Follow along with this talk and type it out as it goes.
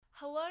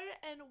Hello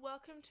and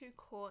welcome to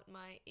Caught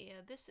My Ear.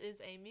 This is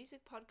a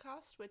music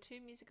podcast where two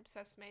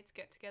music-obsessed mates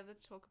get together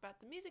to talk about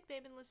the music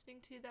they've been listening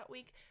to that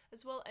week,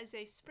 as well as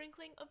a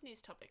sprinkling of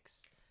news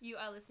topics. You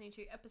are listening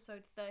to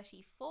episode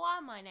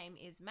 34. My name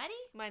is Maddie.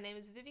 My name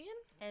is Vivian.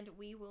 And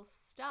we will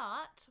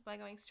start by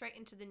going straight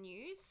into the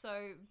news.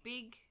 So,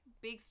 big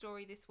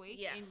story this week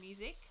in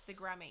music, the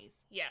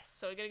Grammys. Yes,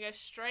 so we're going to go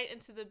straight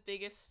into the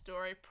biggest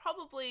story,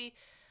 probably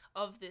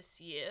of this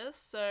year.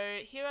 So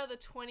here are the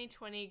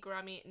 2020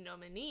 Grammy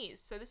nominees.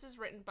 So this is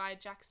written by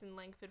Jackson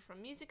Langford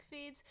from Music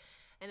Feeds,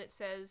 and it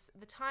says,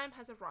 "The time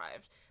has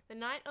arrived. The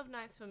night of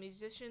nights for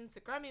musicians,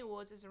 the Grammy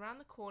Awards, is around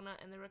the corner,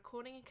 and the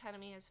Recording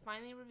Academy has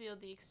finally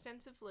revealed the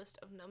extensive list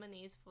of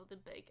nominees for the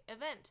big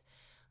event.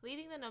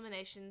 Leading the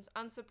nominations,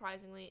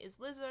 unsurprisingly, is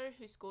Lizzo,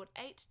 who scored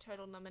 8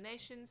 total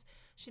nominations.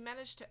 She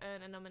managed to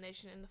earn a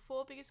nomination in the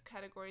 4 biggest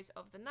categories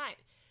of the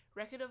night: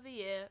 Record of the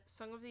Year,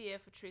 Song of the Year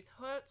for Truth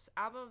Hurts,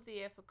 Album of the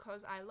Year for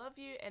 'Cause I Love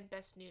You, and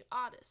Best New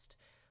Artist.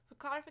 For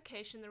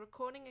clarification, the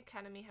Recording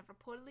Academy have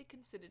reportedly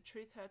considered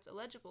Truth Hurts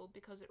eligible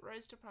because it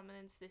rose to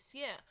prominence this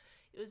year.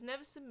 It was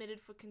never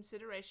submitted for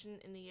consideration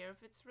in the year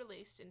of its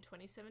release in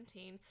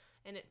 2017,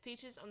 and it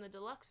features on the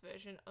deluxe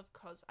version of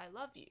 'Cause I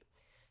Love You."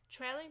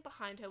 Trailing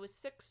behind her with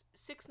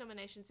six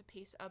nominations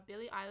apiece are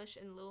Billie Eilish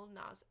and Lil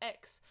Nas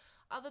X.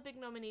 Other big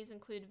nominees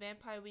include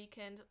Vampire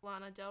Weekend,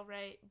 Lana Del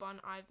Rey, Bon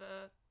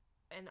Iver,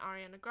 and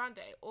Ariana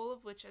Grande, all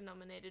of which are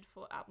nominated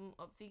for Album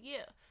of the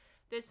Year.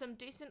 There's some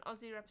decent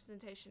Aussie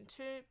representation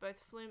too. Both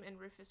Flume and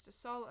Rufus Du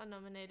Sol are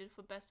nominated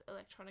for Best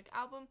Electronic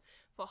Album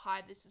for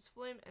Hi, This Is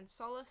Flume and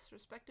Solace,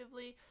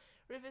 respectively.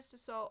 Rufus Du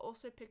Sol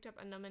also picked up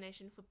a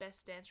nomination for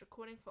Best Dance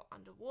Recording for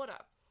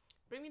Underwater.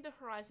 Bring Me the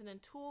Horizon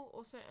and Tool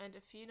also earned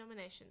a few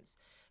nominations.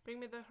 Bring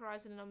Me the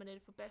Horizon are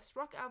nominated for Best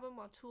Rock Album,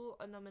 while Tool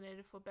are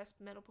nominated for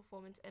Best Metal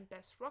Performance and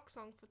Best Rock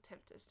Song for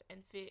Tempest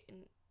and Fear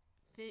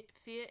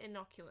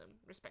Inoculum,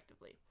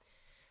 respectively.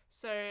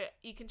 So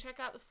you can check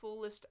out the full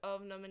list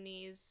of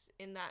nominees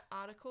in that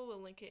article. We'll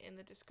link it in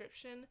the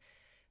description.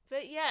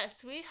 But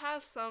yes, we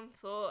have some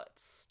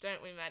thoughts,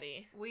 don't we,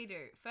 Maddie? We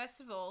do. First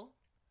of all,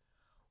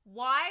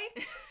 why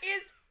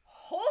is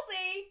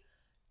Halsey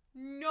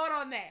not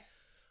on there?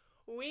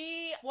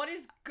 What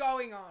is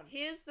going on?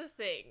 Here's the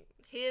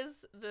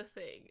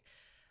thing.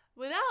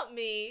 Without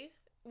Me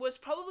was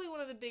probably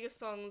one of the biggest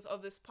songs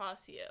of this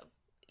past year.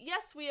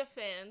 Yes, we are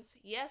fans.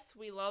 Yes,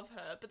 we love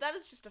her. But that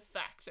is just a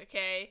fact,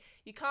 okay?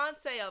 You can't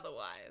say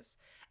otherwise.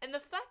 And the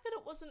fact that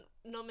it wasn't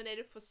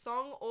nominated for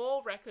Song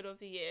or Record of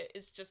the Year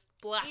is just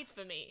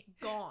blasphemy. It's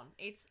gone.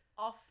 It's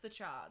off the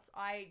charts.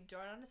 I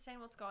don't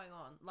understand what's going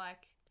on.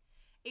 Like,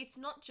 it's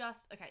not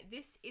just... Okay,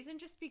 this isn't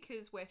just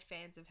because we're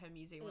fans of her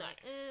music. We're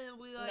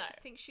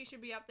think she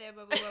should be up there,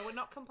 blah, blah, blah. We're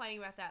not complaining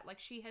about that. Like,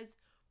 she has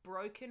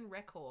broken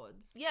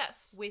records.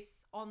 Yes.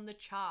 On the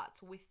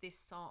charts with this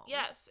song.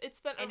 Yes, it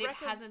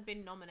hasn't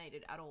been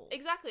nominated at all.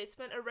 Exactly, it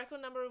spent a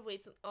record number of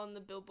weeks on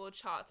the Billboard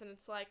charts, and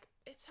it's like,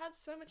 it's had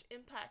so much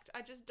impact.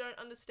 I just don't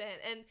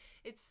understand, and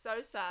it's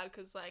so sad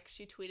because, like,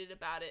 she tweeted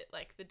about it,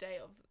 like, the day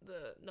of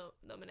the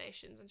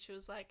nominations, and she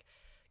was like,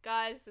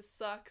 "Guys, this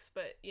sucks,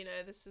 but, you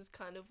know, this is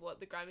kind of what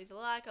the Grammys are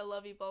like. I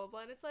love you, blah, blah, blah,"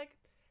 and it's like,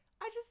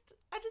 I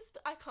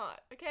can't,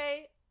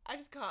 okay? I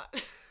just can't.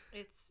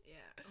 It's,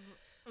 yeah.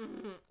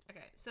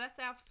 Okay, so that's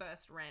our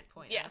first rant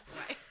point. Yes.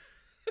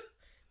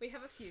 We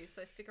have a few,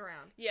 so stick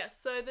around. Yes,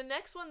 so the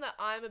next one that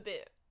I'm a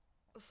bit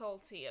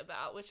salty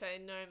about, which I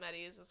know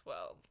Maddie is as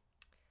well,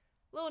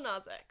 Lil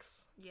Nas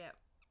X. Yeah.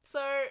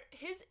 So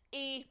his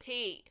EP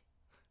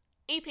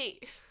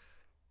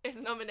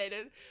is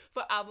nominated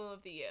for Album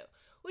of the Year,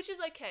 which is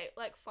okay.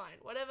 Like, fine.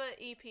 Whatever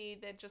EP,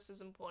 they're just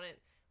as important.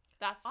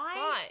 That's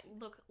fine.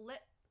 Look,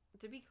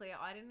 to be clear,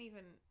 I didn't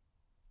even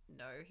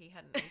know he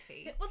had an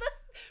EP. Well,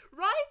 that's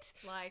right.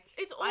 Like,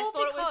 it's all I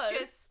thought because it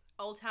was just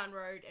Old Town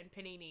Road and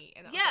Panini,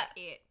 and that was like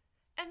it.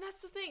 And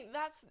that's the thing.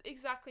 That's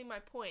exactly my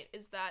point,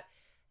 is that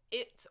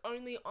it's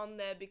only on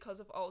there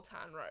because of Old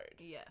Town Road.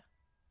 Yeah.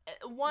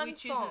 Which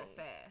song. Isn't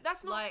fair.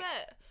 That's not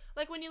fair.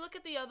 Like, when you look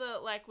at the other,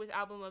 like, with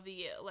Album of the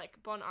Year,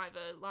 like, Bon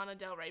Iver, Lana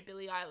Del Rey,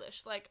 Billie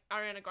Eilish, like,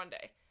 Ariana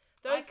Grande.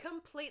 I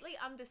completely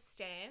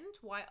understand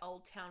why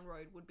Old Town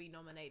Road would be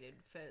nominated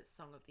for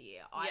Song of the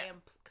Year. I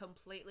am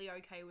completely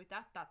okay with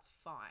that. That's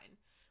fine.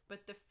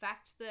 But the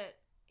fact that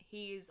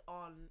he is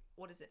on,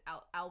 what is it,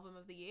 Album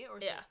of the Year? Or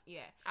is it?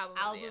 Yeah.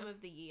 Album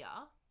of the Year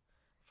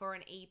for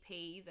an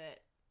EP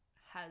that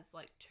has,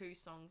 like, 2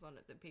 songs on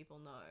it that people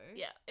know.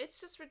 Yeah, it's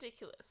just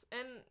ridiculous.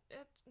 And,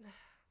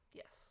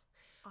 yes.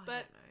 I don't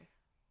know.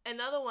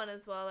 Another one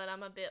as well that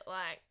I'm a bit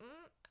like,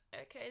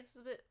 okay, this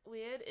is a bit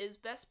weird, is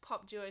Best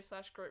Pop Duo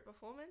 / Group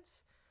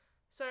Performance.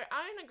 So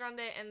Ariana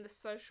Grande and the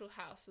Social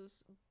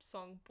House's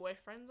song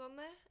Boyfriend's on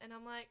there, and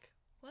I'm like,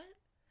 what?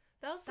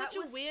 That was such a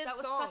weird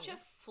song. That was such a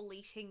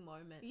fleeting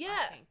moment,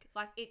 yeah. I think.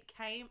 Like, it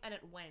came and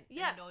it went,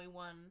 yeah. And no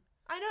one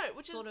I know,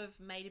 which sort of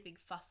made a big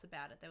fuss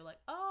about it. They were like,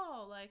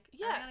 oh, like,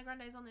 Ariana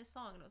Grande's on this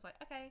song, and it was like,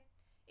 okay,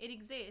 it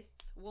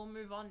exists, we'll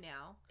move on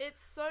now.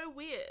 It's so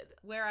weird.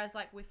 Whereas,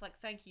 like, with, like,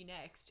 Thank You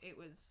Next, it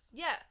was...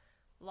 Yeah.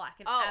 Like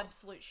an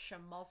absolute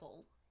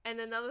schmozzle. And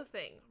another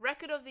thing,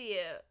 Record of the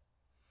Year,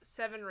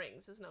 Seven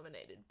Rings is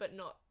nominated, but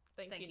not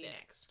Thank You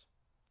Next.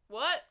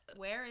 What?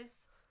 Where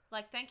is...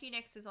 Like, Thank You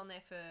Next is on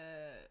there for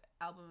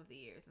Album of the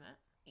Year, isn't it?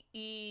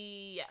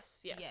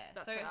 Yes. Yeah,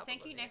 That's so her album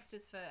Thank of You the year. Next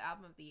is for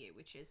Album of the Year,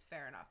 which is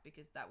fair enough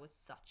because that was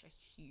such a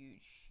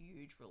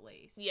huge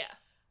release. Yeah,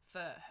 For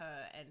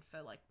her and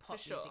for, like, pop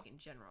For sure. music in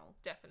general.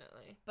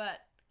 definitely.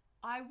 But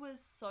I was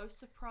so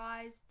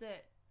surprised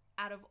that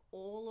out of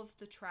all of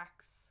the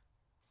tracks,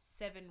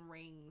 Seven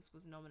Rings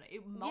was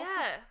nominated.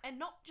 Yeah. And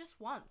not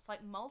just once,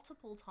 like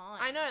multiple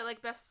times. I know,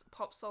 like, best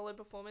pop solo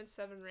performance,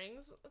 Seven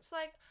Rings. It's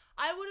like,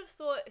 I would have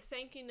thought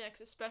Thank You Next,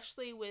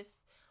 especially with,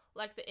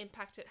 like, the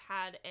impact it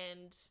had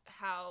and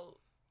how,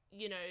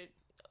 you know,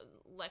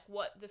 like,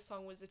 what the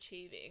song was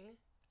achieving.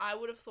 I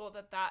would have thought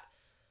that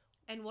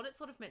and what it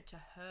sort of meant to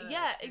her.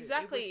 Yeah, too.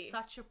 exactly. It was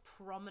such a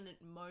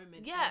prominent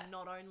moment Yeah. in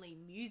not only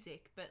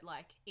music, but,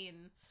 like,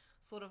 in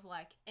sort of,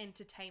 like,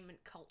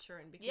 entertainment culture.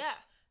 And because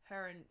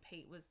her and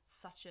Pete was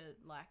such a,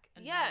 like,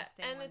 a nice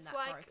thing and when it's that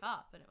like, broke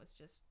up. And it was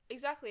just...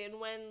 exactly, and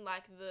when,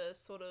 like, the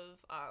sort of,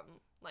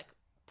 like,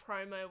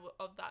 promo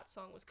of that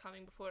song was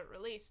coming before it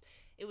released,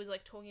 it was,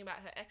 like, talking about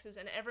her exes,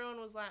 and everyone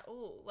was like,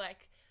 oh,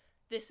 like,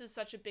 this is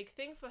such a big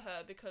thing for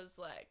her because,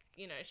 like,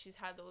 you know, she's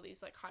had all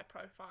these, like,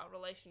 high-profile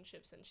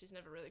relationships and she's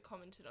never really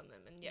commented on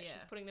them, and yet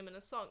she's putting them in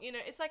a song. You know,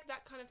 it's, like,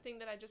 that kind of thing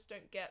that I just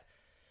don't get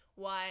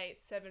why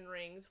Seven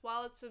Rings,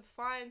 while it's a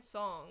fine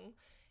song,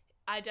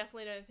 I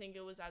definitely don't think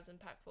it was as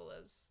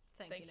impactful as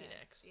Thank You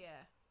Next.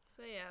 Yeah.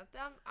 So, yeah,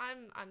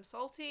 I'm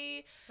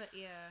salty. But,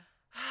 yeah.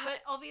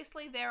 But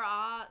obviously there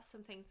are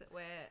some things that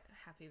we're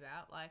happy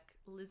about. Like,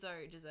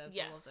 Lizzo deserves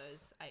all of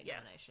those 8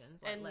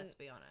 nominations. Like, and let's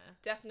be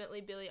honest.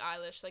 Definitely Billie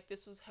Eilish. Like,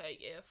 this was her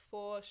year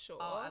for sure.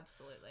 Oh,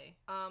 absolutely.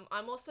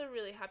 I'm also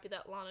really happy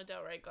that Lana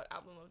Del Rey got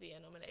Album of the Year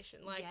nomination.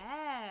 Like,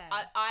 yeah.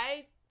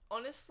 I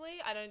honestly,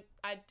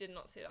 I did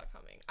not see that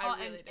coming. I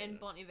really didn't. And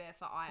Bon Iver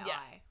for I.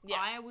 Yeah.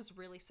 I was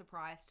really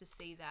surprised to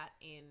see that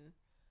in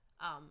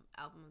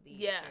Album of the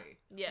Year too.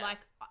 Yeah.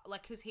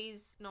 Like, because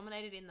he's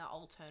nominated in the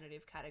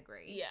alternative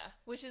category. Yeah,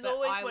 which is But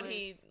always I what was-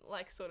 he,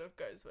 like, sort of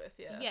goes with,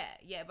 yeah.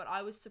 Yeah, but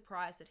I was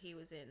surprised that he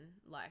was in,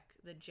 like,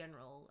 the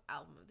general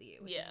Album of the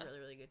Year, which is Yeah. really,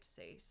 really good to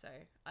see. So,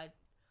 I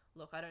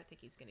don't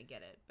think he's going to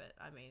get it, but,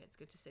 I mean, it's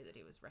good to see that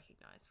he was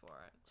recognised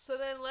for it. So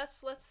then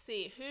let's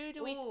see. Who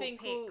do we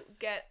think will picks.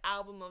 get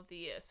Album of the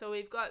Year? So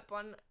we've got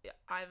Bon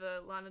Iver,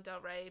 Lana Del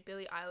Rey,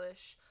 Billie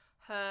Eilish,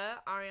 her,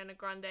 Ariana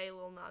Grande,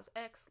 Lil Nas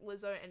X,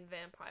 Lizzo, and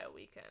Vampire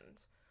Weekend.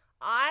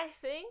 I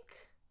think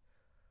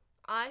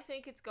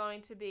it's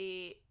going to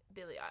be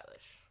Billie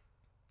Eilish.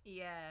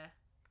 Yeah.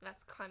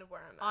 That's kind of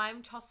where I'm at.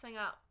 I'm tossing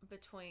up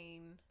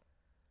between,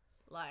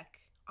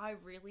 like, I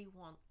really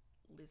want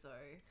Lizzo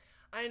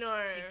I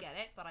know. to get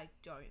it, but I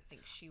don't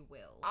think she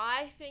will.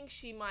 I think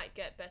she might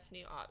get Best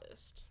New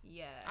Artist.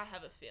 Yeah. I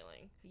have a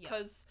feeling. Yeah.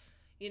 Because,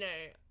 you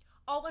know...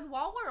 Oh, and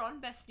while we're on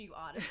Best New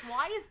Artist,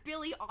 why is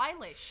Billie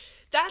Eilish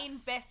in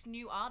Best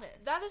New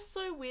Artist? That is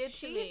so weird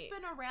to me. She's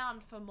been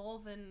around for more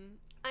than,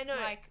 I know,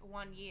 like,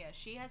 1 year.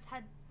 She has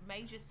had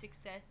major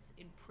success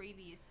in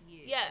previous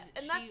years. Yeah,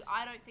 and that's...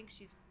 I don't think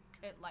she's,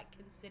 like,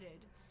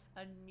 considered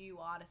a new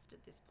artist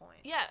at this point.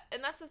 Yeah,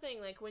 and that's the thing,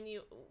 like, when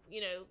you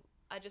know,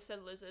 I just said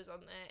Lizzo's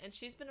on there, and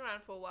she's been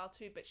around for a while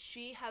too, but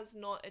she has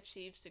not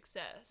achieved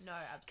success. No,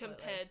 absolutely.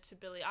 Compared to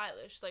Billie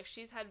Eilish. Like,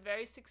 she's had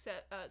very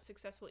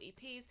successful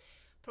EPs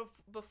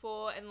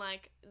before, and,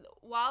 like,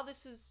 while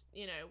this is,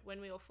 you know, When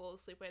We All Fall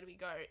Asleep, Where Do We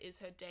Go is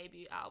her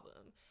debut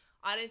album,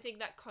 I don't think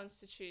that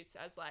constitutes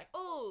as, like,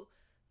 oh,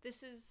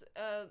 this is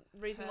a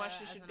reason why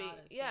she should be,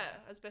 artist,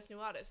 as Best New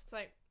Artist. It's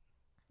like,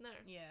 no.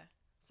 Yeah.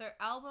 So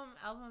album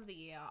of the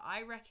year,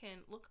 I reckon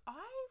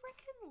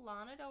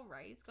Lana Del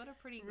Rey's got a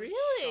pretty good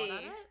shot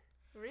at it.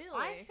 Really?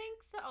 I think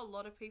that a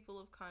lot of people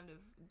have kind of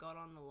got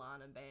on the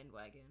Lana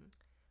bandwagon.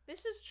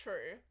 This is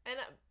true, and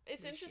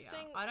it's this interesting.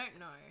 year. I don't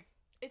know.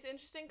 It's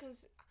interesting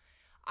because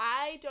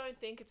I don't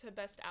think it's her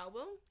best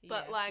album,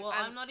 but Yeah. like, well,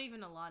 I'm not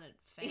even a Lana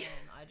fan.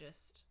 I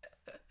just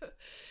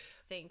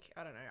think,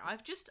 I don't know. I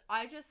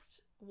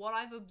just what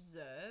I've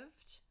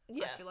observed.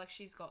 Yeah. I feel like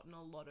she's gotten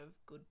a lot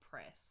of good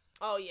press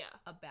Oh yeah,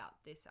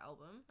 about this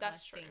album.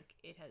 That's and true. I think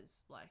it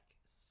has, like,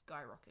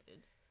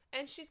 skyrocketed.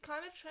 and she's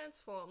kind of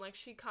transformed. Like,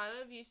 she kind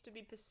of used to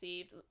be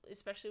perceived,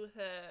 especially with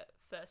her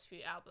first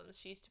few albums,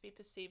 she used to be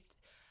perceived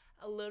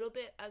a little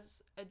bit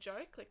as a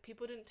joke. Like,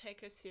 people didn't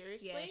take her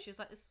seriously. Yeah, she was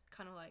like this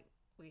kind of like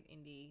weird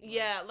indie.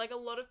 Yeah, like a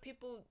lot of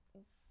people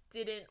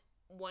didn't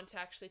want to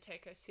actually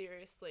take her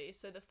seriously.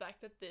 So the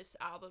fact that this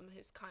album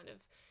has kind of,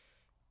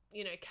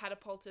 you know,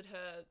 catapulted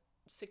her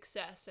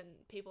success and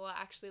people are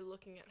actually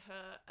looking at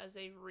her as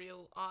a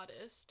real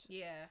artist,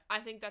 Yeah. I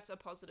think that's a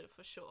positive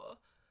for sure.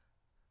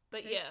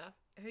 But Who- yeah,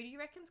 Who do you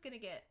reckon's gonna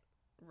get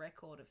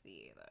Record of the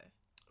Year though?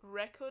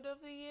 Record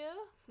of the Year?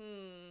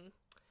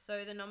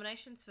 So the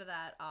nominations for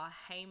that are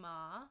Hey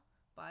Ma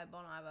by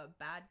Bon Iver,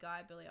 Bad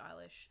Guy, Billie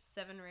Eilish,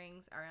 Seven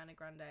Rings, Ariana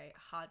Grande,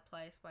 Hard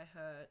Place by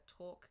her,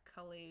 Talk,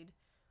 Khalid,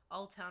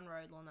 Old Town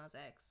Road, Lil Nas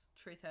X,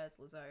 Truth Hurts,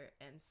 Lizzo,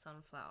 and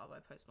Sunflower by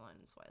Post Malone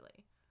and Sway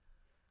Lee.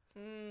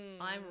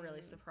 I'm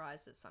really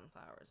surprised that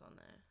Sunflower is on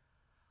there.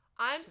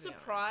 I'm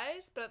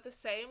surprised, but at the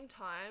same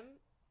time,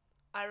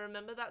 I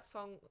remember that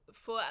song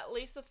for at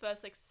least the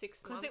first 6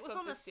 months. Because it was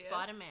on the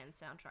Spider-Man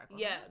soundtrack,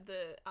 wasn't it?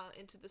 The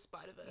Into the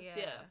Spider-Verse.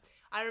 Yeah.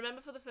 I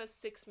remember for the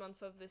first 6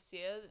 months of this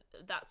year,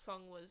 that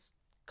song was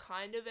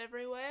kind of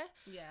everywhere.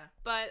 Yeah.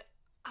 But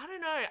I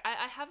don't know.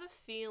 I have a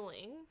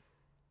feeling.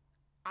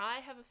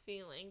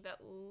 That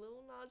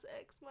Lil Nas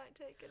X might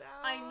take it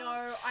out. I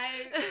know.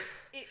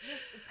 It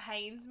just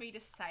pains me to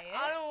say it.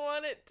 I don't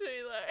want it to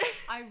though.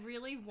 I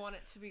really want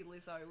it to be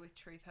Lizzo with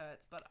Truth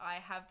Hurts, but I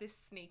have this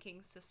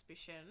sneaking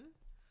suspicion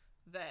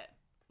that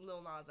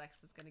Lil Nas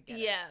X is going to get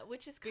it. Yeah,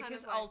 which is kind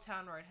because of like, Old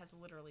Town Road has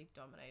literally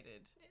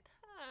dominated. It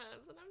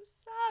has, and I'm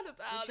sad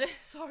about Which it. is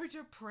so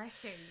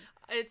depressing.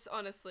 It's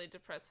honestly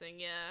depressing,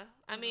 yeah.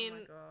 I mean, oh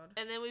my God.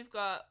 And then we've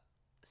got,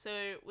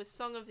 so with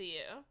Song of the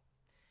Year,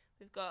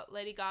 we've got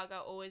Lady Gaga,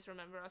 Always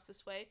Remember Us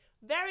This Way.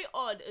 Very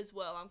odd as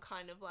well, I'm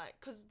kind of like,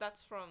 because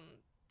that's from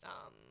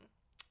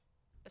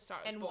A Star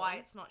Is Born. And why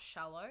it's not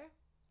Shallow.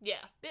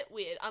 Yeah, bit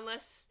weird,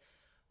 unless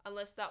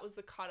that was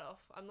the cutoff.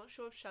 I'm not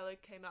sure if Shallow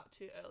came out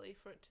too early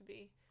for it to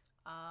be.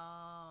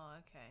 Oh,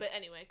 okay. But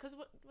anyway, because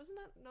wasn't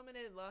that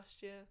nominated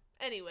last year?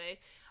 Anyway,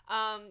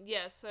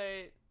 yeah, so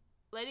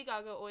Lady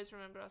Gaga, Always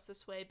Remember Us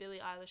This Way, Billie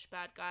Eilish,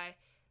 Bad Guy,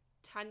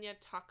 Tanya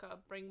Tucker,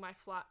 Bring My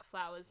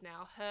Flowers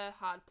Now, Her,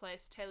 Hard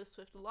Place, Taylor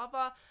Swift,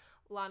 Lover,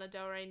 Lana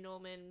Del Rey,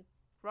 Norman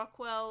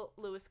Rockwell,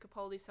 Lewis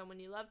Capaldi, Someone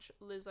You Love,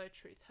 Lizzo,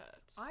 Truth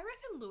Hurts. I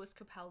reckon Lewis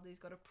Capaldi's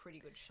got a pretty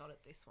good shot at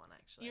this one,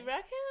 actually. You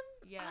reckon?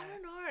 Yeah. I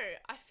don't know.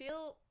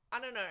 I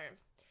don't know.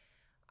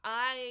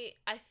 I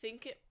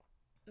think it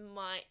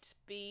might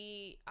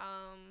be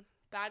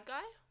Bad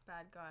Guy.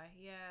 Bad Guy,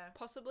 yeah.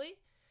 Possibly.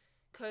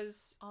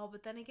 Because... Oh,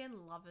 but then again,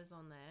 Lover's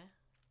on there.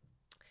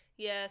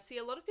 Yeah, see,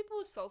 a lot of people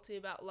were salty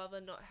about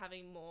Lover not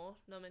having more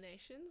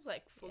nominations,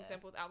 like, for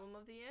example, with Album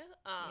of the Year.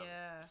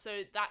 Yeah.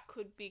 So that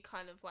could be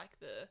kind of like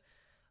the,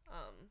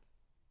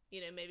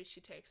 maybe she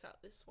takes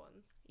out this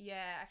one.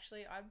 Yeah,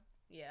 actually,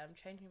 I'm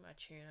changing my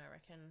tune. I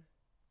reckon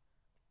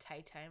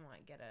Tay Tay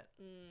might get it.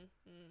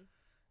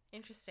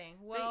 Interesting.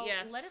 Well,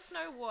 yes. Let us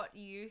know what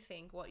you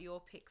think, what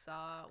your picks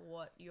are,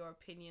 what your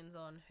opinions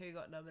on who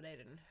got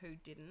nominated and who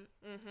didn't.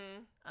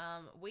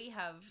 We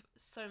have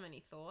so many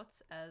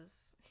thoughts,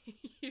 as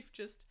you've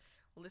just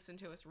listened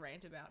to us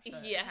rant about for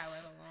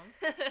however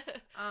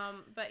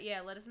long. But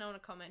yeah, let us know in a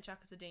comment, chuck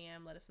us a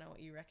DM, let us know what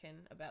you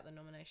reckon about the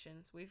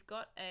nominations. We've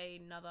got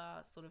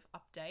another sort of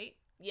update.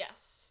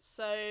 Yes.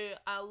 So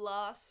our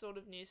last sort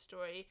of news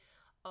story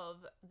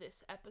of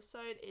this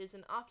episode is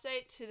an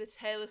update to the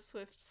Taylor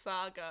Swift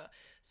saga.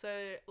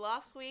 So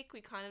last week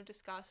we kind of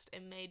discussed a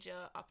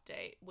major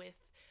update with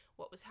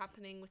what was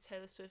happening with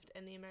Taylor Swift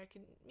and the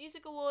American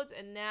Music Awards,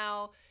 and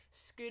now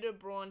Scooter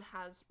Braun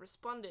has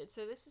responded.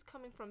 So this is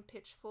coming from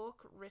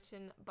Pitchfork,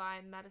 written by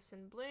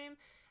Madison Bloom,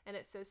 and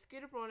it says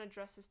Scooter Braun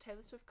addresses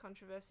Taylor Swift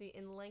controversy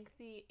in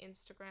lengthy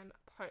Instagram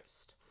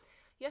post.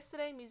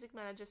 Yesterday, music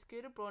manager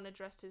Scooter Braun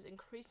addressed his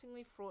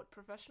increasingly fraught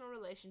professional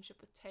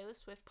relationship with Taylor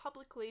Swift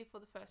publicly for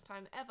the first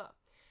time ever.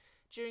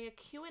 During a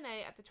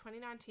Q&A at the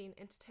 2019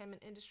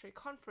 Entertainment Industry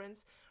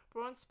Conference,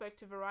 Braun spoke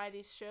to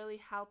Variety's Shirley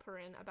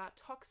Halperin about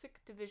toxic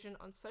division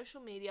on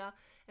social media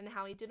and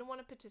how he didn't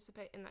want to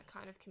participate in that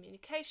kind of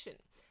communication.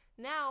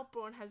 Now,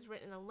 Braun has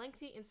written a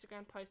lengthy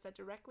Instagram post that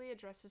directly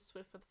addresses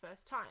Swift for the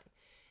first time.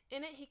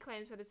 In it, he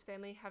claims that his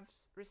family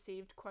has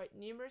received, quote,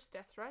 numerous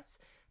death threats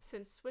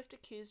since Swift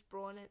accused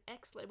Braun and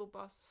ex-label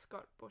boss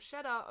Scott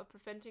Borchetta of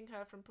preventing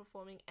her from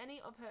performing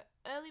any of her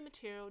early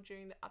material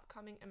during the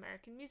upcoming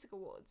American Music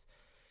Awards.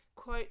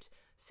 Quote,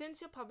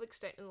 since your public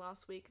statement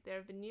last week, there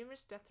have been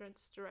numerous death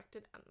threats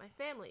directed at my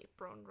family,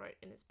 Braun wrote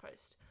in his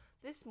post.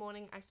 This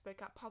morning, I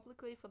spoke out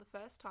publicly for the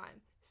first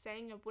time,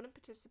 saying I wouldn't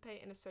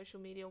participate in a social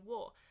media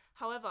war.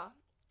 However,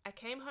 I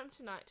came home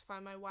tonight to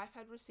find my wife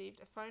had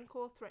received a phone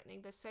call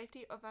threatening the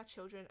safety of our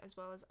children as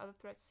well as other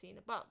threats seen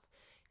above.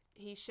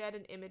 He shared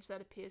an image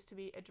that appears to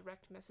be a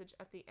direct message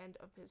at the end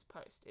of his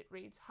post. It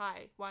reads,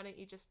 "Hi, why don't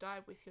you just die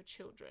with your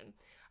children?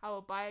 I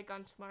will buy a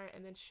gun tomorrow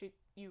and then shoot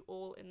you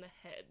all in the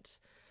head."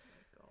 Oh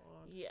my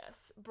God.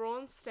 Yes.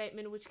 Braun's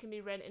statement, which can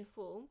be read in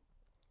full,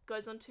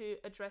 goes on to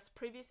address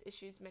previous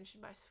issues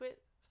mentioned by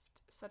Swift,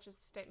 such as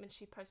the statement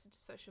she posted to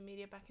social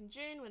media back in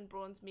June when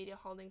Braun's media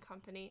holding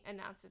company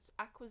announced its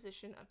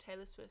acquisition of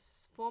Taylor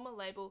Swift's former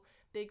label,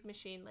 Big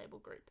Machine Label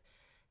Group,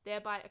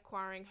 thereby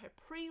acquiring her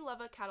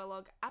pre-Lover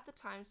catalogue. At the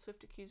time,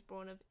 Swift accused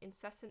Braun of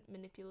incessant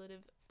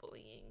manipulative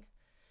bullying.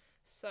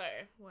 So,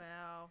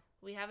 wow,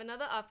 we have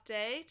another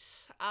update.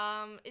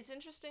 It's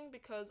interesting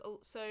because,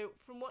 so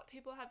from what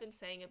people have been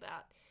saying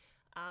about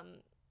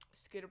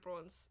Scooter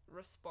Braun's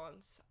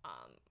response,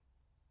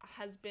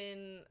 has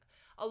been,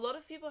 a lot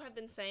of people have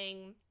been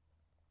saying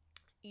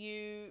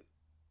you're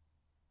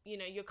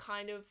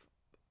kind of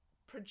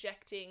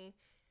projecting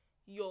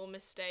your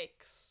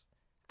mistakes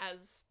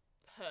as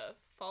her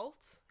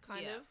fault,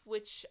 kind of,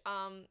 which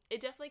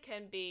it definitely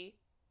can be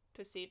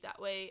perceived that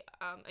way.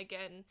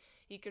 Again,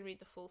 you can read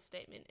the full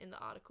statement in the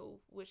article,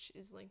 which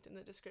is linked in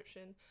the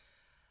description.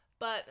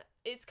 But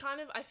it's kind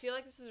of, I feel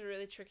like this is a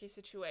really tricky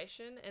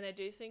situation, and I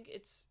do think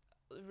it's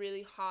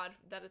really hard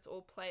that it's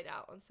all played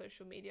out on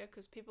social media,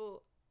 because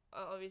people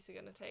are obviously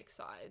going to take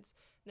sides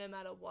no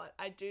matter what.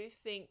 I do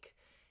think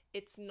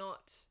it's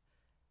not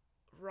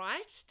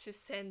right to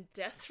send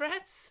death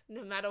threats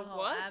no matter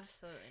what.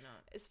 Absolutely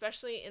not.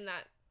 Especially in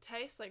that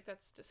taste, like,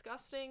 that's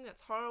disgusting,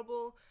 that's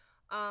horrible.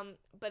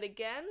 But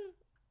again,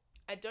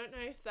 I don't know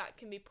if that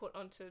can be put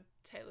onto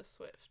Taylor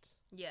Swift,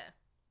 Yeah.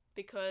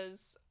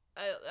 because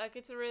like,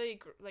 it's a really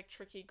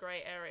tricky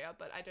gray area,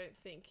 but I don't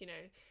think,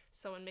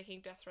 someone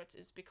making death threats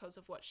is because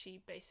of what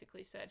she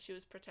basically said. She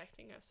was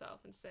protecting herself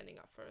and standing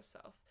up for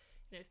herself.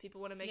 If people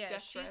want to make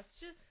death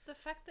threats, just the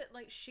fact that,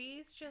 like,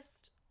 she's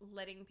just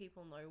letting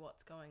people know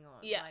what's going on.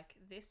 Yeah. Like,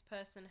 this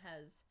person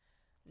has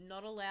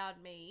not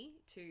allowed me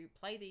to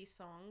play these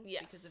songs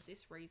because of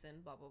this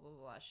reason, blah, blah, blah,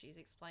 blah. She's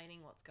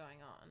explaining what's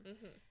going on.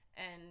 Mm-hmm.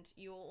 And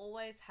you'll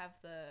always have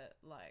the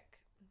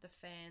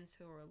fans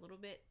who are a little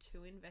bit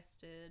too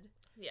invested.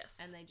 Yes.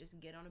 And they just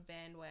get on a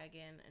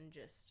bandwagon and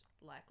just,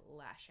 like,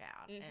 lash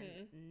out.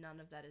 Mm-hmm. And none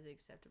of that is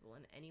acceptable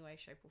in any way,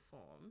 shape, or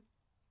form.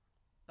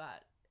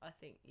 But I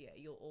think,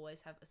 you'll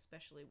always have,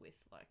 especially with,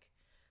 like,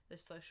 the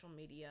social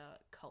media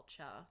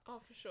culture. Oh,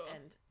 for sure.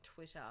 And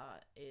Twitter,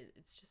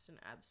 it's just an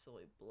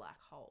absolute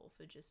black hole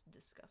for just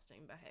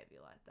disgusting behaviour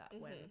like that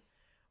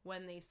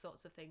when these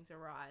sorts of things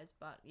arise.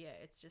 But,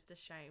 it's just a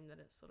shame that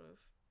it's sort of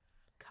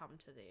come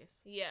to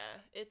this. Yeah,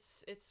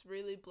 it's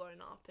really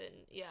blown up,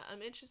 and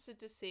I'm interested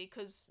to see,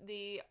 because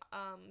the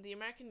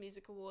American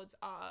Music Awards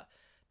are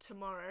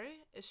tomorrow,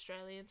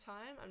 Australian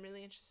time. I'm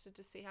really interested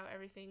to see how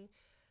everything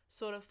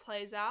sort of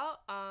plays out,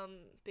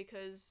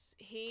 because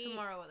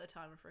tomorrow at the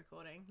time of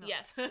recording.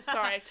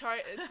 Sorry, tomorrow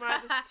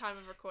at this time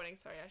of recording,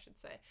 sorry, I should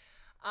say.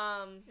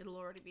 It'll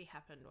already be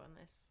happened when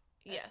this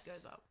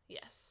goes up.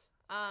 Yes.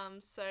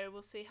 So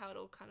we'll see how it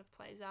all kind of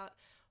plays out.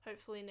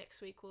 Hopefully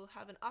next week we'll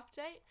have an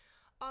update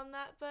on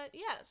that. But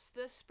yes,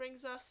 this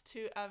brings us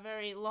to a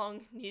very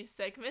long news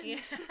segment. Yeah.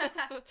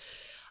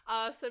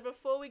 So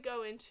before we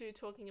go into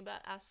talking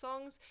about our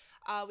songs,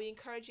 we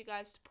encourage you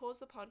guys to pause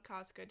the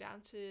podcast, go down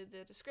to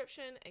the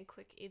description and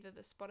click either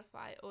the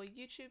Spotify or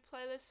YouTube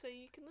playlist so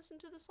you can listen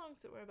to the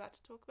songs that we're about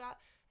to talk about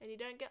and you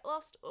don't get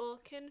lost or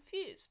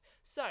confused.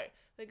 So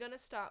we're going to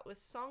start with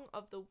Song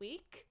of the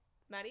Week.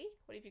 Maddie,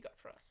 what have you got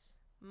for us?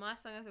 My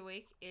song of the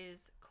week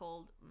is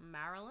called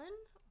Marilyn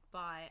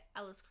by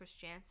Alice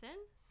Christiansen.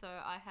 So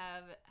I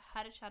have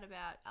had a chat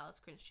about Alice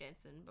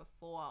Christiansen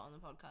before on the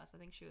podcast. I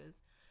think she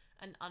was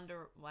an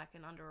under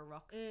a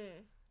rock.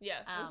 Yeah,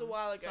 it was a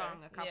while ago.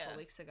 Song a couple of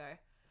weeks ago.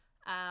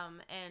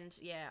 And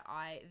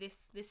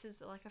this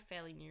is like a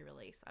fairly new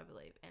release, I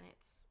believe, and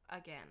it's,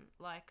 again,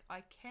 like,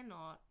 I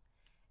cannot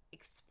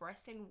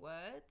express in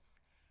words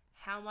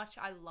how much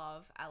I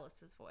love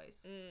Alice's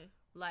voice.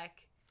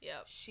 Like,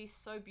 yep, she's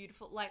so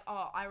beautiful. Like,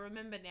 I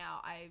remember now,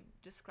 I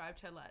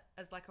described her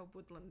as like a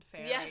woodland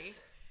fairy.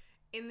 Yes.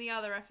 In the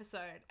other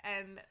episode,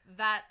 and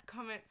that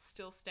comment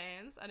still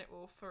stands, and it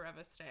will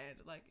forever stand.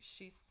 Like,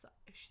 she's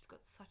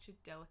got such a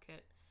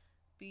delicate,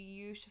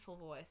 beautiful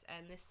voice,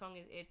 and this song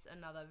it's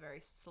another very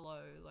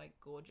slow, like,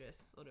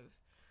 gorgeous sort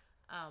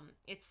of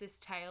it's this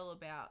tale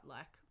about,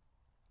 like,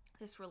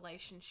 this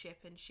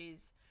relationship, and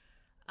she's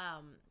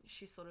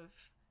sort of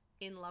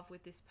in love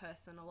with this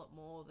person a lot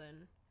more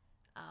than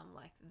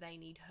like, they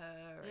need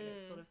her, and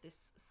it's sort of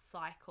this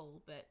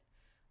cycle, but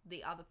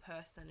the other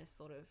person is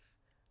sort of,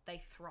 they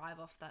thrive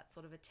off that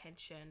sort of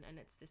attention, and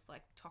it's this,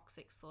 like,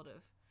 toxic sort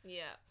of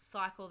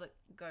cycle that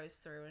goes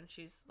through, and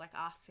she's, like,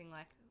 asking,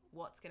 like,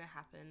 what's gonna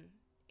happen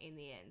in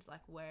the end,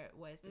 like,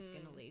 where's this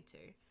gonna lead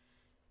to,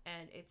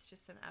 and it's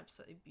just an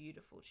absolutely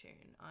beautiful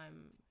tune.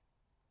 I'm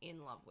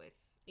in love with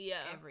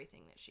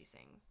everything that she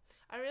sings.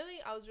 I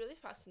was really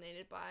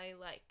fascinated by,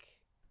 like,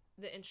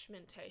 the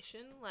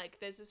instrumentation. Like,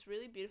 there's this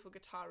really beautiful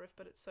guitar riff,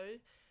 but it's so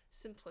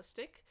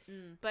simplistic,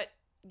 but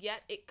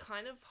yet it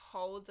kind of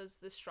holds as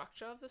the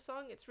structure of the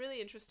song. It's really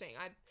interesting.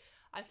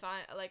 I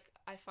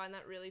find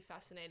that really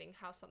fascinating,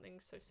 how something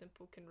so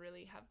simple can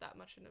really have that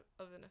much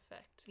of an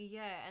effect.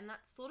 Yeah, and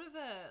that's sort of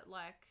a,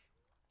 like,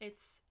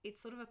 it's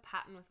sort of a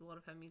pattern with a lot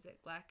of her music.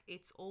 Like,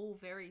 it's all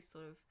very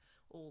sort of,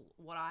 all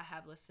what I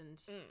have listened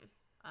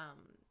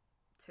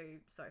to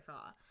so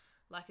far.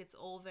 Like, it's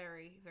all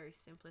very, very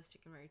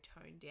simplistic and very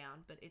toned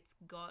down, but it's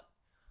got,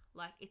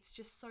 like, it's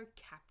just so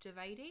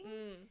captivating,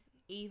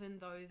 even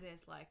though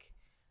there's, like,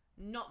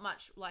 not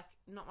much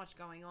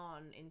going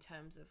on in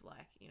terms of,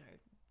 like, you know,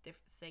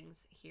 different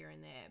things here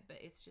and there, but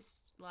it's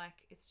just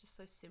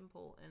so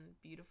simple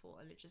and beautiful,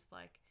 and it just,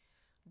 like,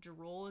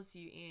 draws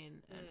you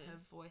in, and her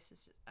voice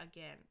is just,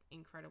 again,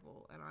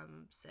 incredible, and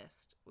I'm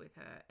obsessed with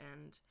her.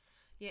 And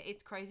yeah,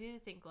 it's crazy to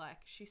think, like,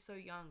 she's so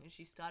young and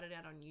she started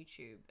out on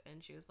YouTube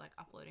and she was, like,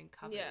 uploading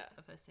covers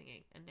of her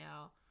singing, and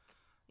now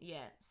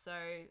so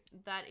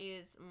that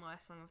is my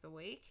song of the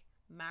week,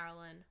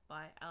 Marilyn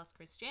by Alice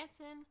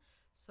Christiansen.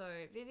 So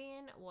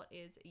Vivian, what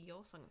is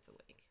your song of the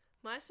week?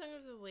 My song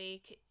of the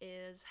week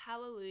is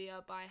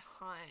Hallelujah by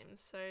Haim.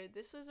 So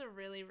this is a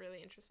really,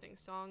 really interesting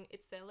song.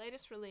 It's their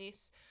latest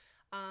release.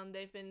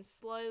 They've been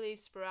slowly,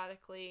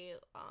 sporadically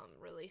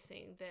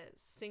releasing their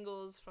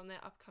singles from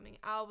their upcoming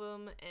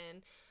album,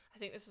 and I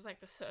think this is like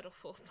the third or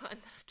fourth time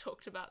that I've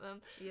talked about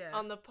them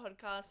on the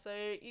podcast. So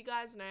you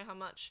guys know how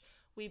much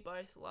we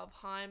both love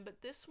Haim,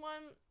 but this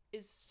one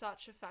is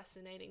such a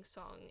fascinating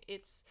song.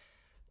 It's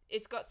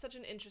got such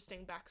an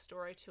interesting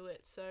backstory to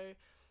it. So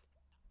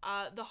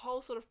the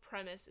whole sort of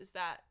premise is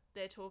that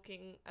they're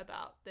talking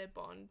about their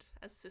bond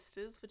as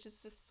sisters, which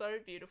is just so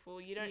beautiful.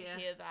 You don't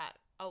hear that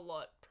a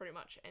lot pretty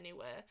much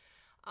anywhere.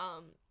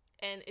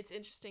 And it's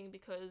interesting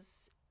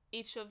because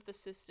each of the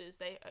sisters,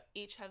 they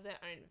each have their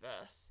own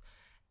verse,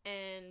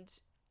 and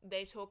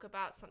they talk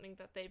about something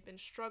that they've been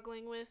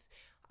struggling with.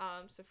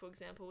 So for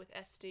example, with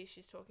Esty,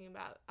 she's talking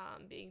about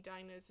being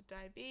diagnosed with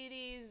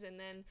diabetes, and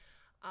then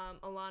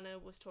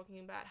Alana was talking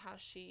about how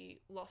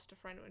she lost a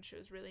friend when she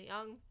was really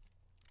young,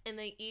 and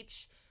they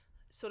each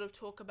sort of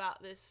talk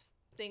about this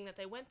thing that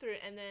they went through,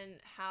 and then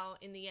how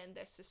in the end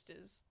their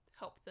sisters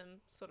helped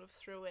them sort of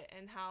through it,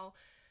 and how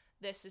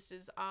their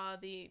sisters are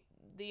the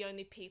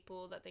only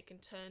people that they can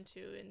turn to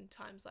in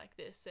times like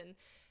this. And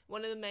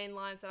one of the main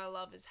lines that I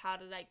love is, "How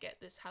did I get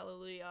this?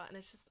 Hallelujah." And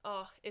it's just,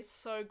 it's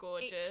so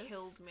gorgeous. It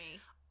killed me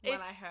when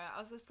I heard it. I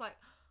was just like,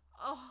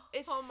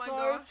 it's oh my so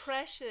gosh.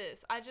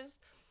 precious.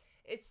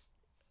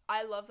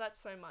 I love that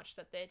so much,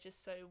 that they're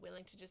just so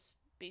willing to just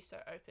be so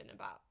open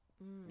about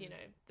you know,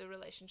 the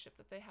relationship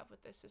that they have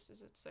with their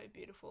sisters. It's so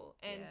beautiful.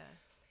 And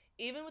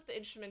even with the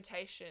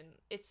instrumentation,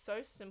 it's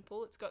so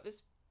simple. It's got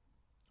this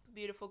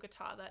beautiful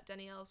guitar that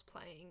Danielle's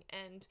playing,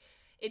 and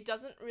it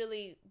doesn't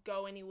really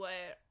go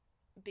anywhere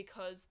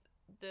because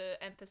the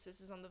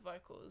emphasis is on the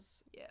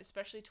vocals,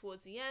 especially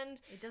towards the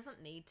end. It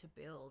doesn't need to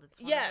build.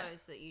 It's one of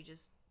those that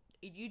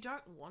you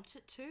don't want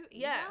it to either.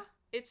 Yeah,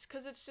 it's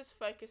because it's just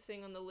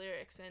focusing on the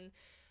lyrics, and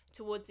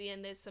towards the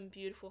end there's some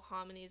beautiful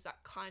harmonies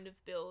that kind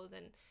of build,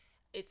 and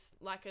it's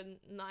like a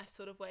nice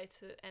sort of way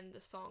to end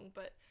the song.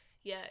 But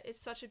yeah, it's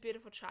such a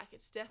beautiful track.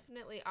 It's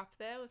definitely up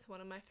there with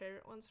one of my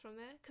favorite ones from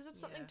there, because it's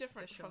something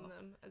different from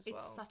them as well.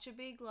 It's such a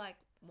big like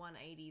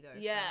 180 though.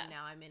 From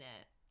Now I'm In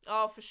It.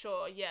 Oh, for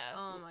sure, yeah.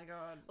 Oh my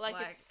god. Like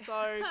it's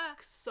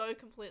so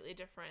completely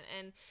different,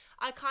 and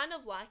I kind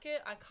of like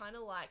it. I kind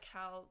of like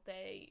how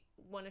they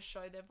want to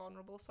show their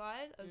vulnerable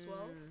side as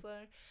well. So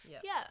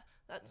yeah,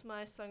 that's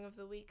my song of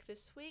the week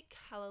this week,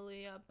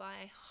 Hallelujah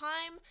by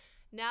Haim.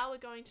 Now we're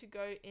going to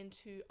go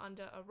into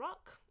Under a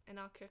Rock, and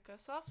I'll kick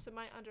us off. So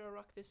my Under a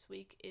Rock this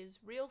week is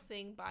Real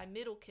Thing by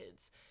Middle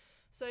Kids.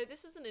 So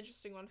this is an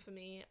interesting one for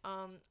me.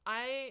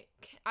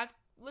 I've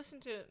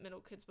listened to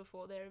Middle Kids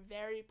before. They're a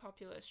very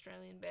popular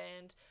Australian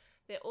band.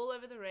 They're all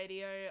over the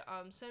radio.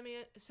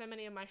 So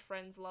many of my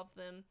friends love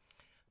them,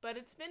 but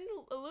it's been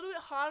a little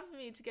bit hard for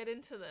me to get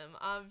into them.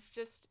 I've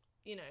just,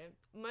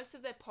 most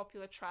of their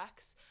popular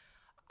tracks,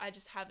 I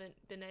just haven't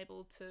been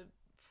able to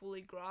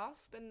fully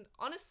grasp, and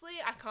honestly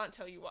I can't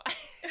tell you why.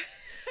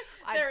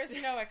 There is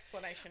no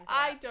explanation for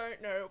I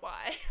don't know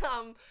why.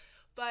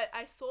 But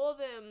I saw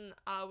them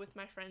with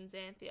my friend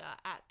Xanthia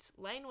at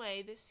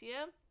Laneway this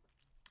year,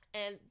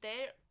 and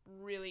they're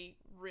really,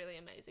 really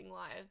amazing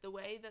live. The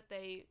way that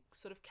they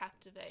sort of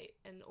captivate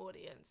an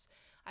audience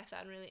I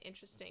found really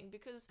interesting,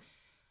 because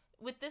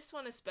with this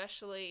one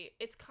especially,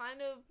 it's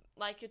kind of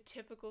like your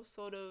typical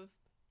sort of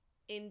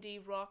indie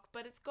rock,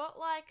 but it's got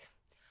like,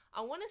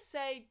 I want to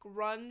say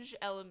grunge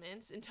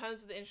elements in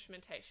terms of the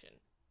instrumentation.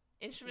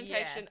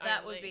 Instrumentation only.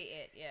 That would be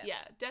it, yeah.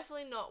 Yeah,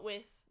 definitely not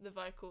with the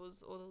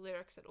vocals or the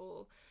lyrics at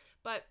all.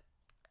 But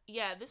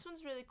yeah, this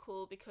one's really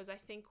cool because I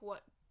think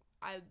what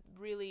I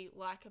really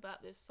like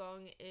about this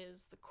song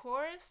is the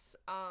chorus.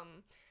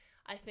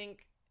 I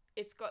think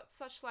it's got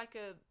such like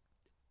a,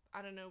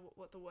 I don't know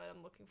what the word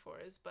I'm looking for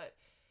is, but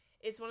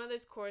it's one of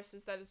those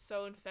choruses that is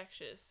so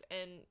infectious,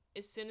 and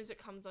as soon as it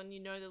comes on, you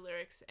know the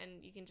lyrics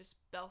and you can just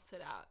belt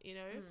it out,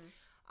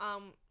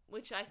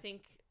 which I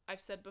think I've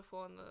said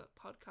before on the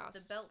podcast.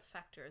 The belt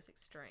factor is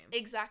extreme.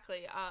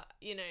 Exactly.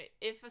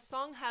 If a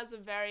song has a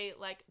very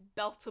like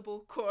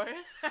beltable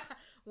chorus,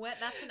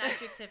 that's an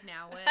adjective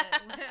now.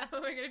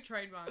 We're going to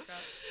trademark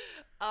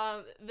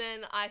that.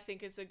 Then I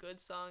think it's a good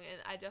song,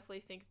 and I definitely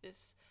think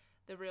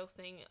The Real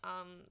Thing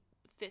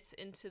fits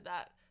into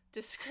that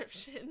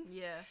description.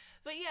 Yeah.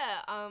 But yeah,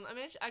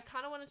 I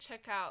kind of want to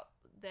check out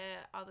their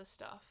other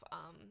stuff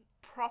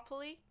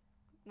properly,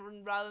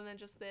 rather than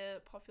just their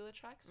popular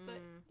tracks.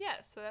 But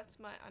yeah, so that's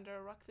my Under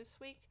a Rock this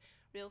week.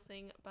 Real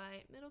Thing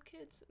by Middle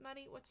Kids.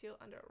 Maddie, what's your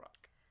Under a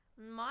Rock?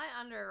 My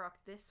Under a Rock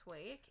this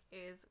week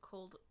is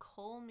called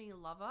Call Me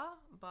Lover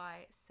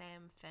by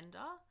Sam Fender.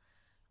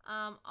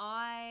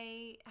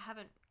 I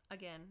haven't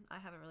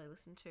really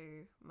listened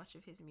to much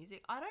of his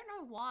music. I don't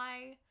know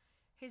why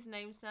his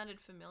name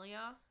sounded familiar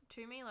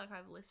to me, like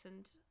I've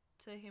listened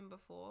to him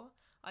before.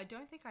 I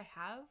don't think I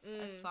have,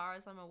 as far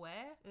as I'm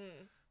aware.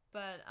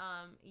 But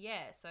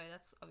so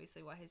that's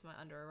obviously why he's my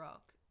Under a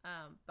Rock.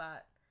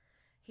 But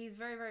he's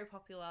very, very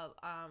popular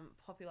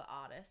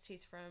artist.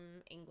 He's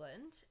from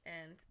England,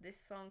 and this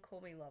song Call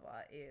Me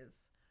Lover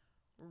is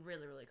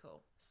really, really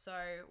cool. So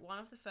one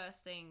of the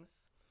first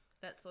things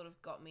that sort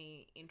of got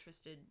me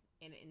interested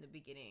in the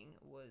beginning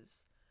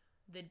was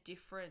the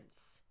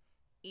difference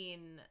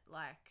in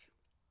like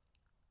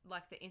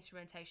the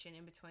instrumentation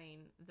in between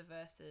the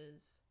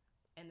verses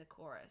and the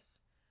chorus.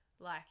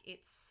 Like,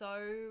 it's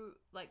so,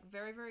 like,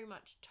 very, very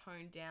much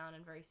toned down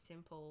and very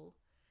simple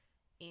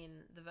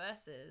in the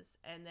verses,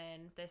 and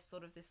then there's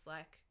sort of this,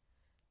 like,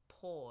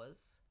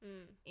 pause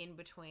in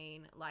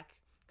between, like,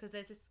 because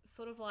there's this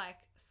sort of, like,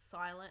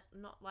 silent,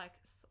 not like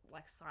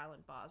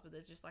silent bars, but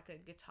there's just, like, a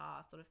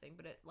guitar sort of thing,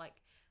 but it, like,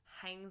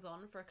 hangs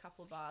on for a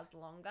couple of bars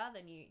longer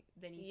than you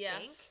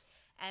think.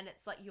 And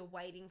it's like you're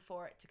waiting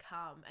for it to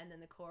come, and then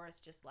the chorus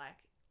just, like,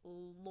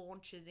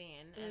 launches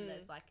in, and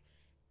there's, like,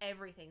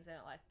 everything's in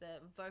it. Like, the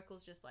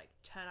vocals just, like,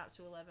 turn up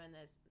to 11.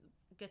 There's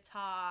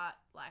guitar,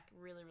 like,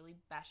 really, really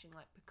bashing,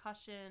 like,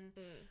 percussion.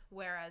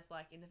 Whereas,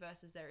 like, in the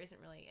verses, there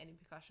isn't really any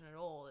percussion at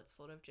all. It's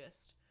sort of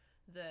just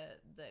the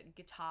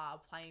guitar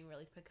playing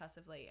really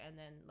percussively, and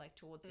then, like,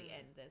 towards the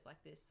end, there's,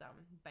 like, this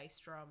bass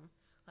drum.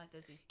 Like,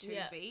 there's these two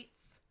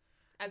beats.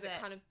 As it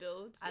kind of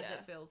builds. As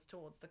it builds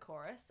towards the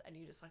chorus, and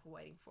you're just, like,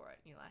 waiting for it.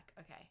 And you're like,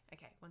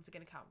 okay, when's it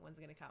going to come?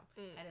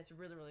 And it's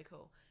really, really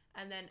cool.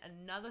 And then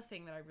another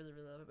thing that I really,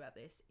 really love about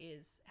this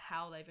is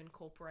how they've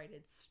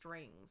incorporated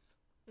strings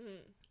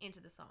into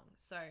the song.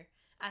 So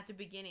at the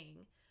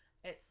beginning,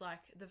 it's like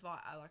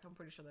I'm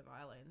pretty sure the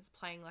violins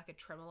playing like a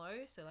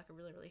tremolo. So like a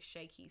really, really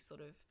shaky sort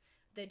of,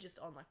 they're just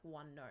on like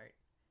one note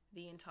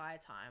the entire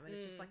time. And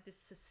it's just like this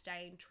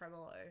sustained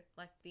tremolo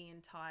like the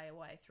entire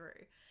way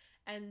through.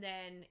 And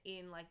then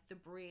in, like, the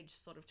bridge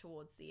sort of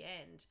towards the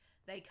end,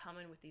 they come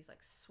in with these,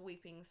 like,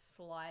 sweeping,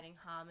 sliding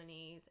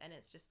harmonies, and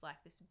it's just,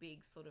 like, this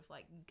big sort of,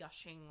 like,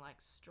 gushing, like,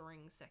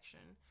 string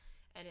section.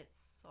 And it's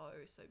so,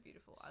 so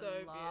beautiful. I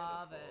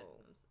love it.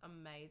 It's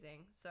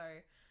amazing. So,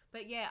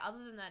 but yeah, other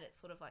than that, it's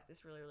sort of, like,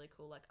 this really, really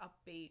cool, like,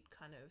 upbeat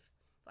kind of,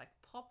 like,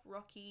 pop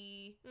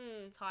rocky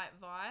type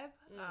vibe.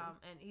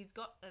 And he's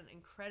got an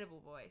incredible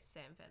voice,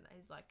 Sam Fender.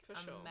 He's, like,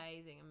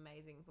 amazing,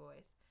 amazing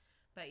voice.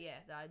 But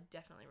yeah, I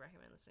definitely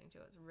recommend listening to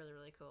it. It's really,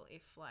 really cool.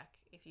 If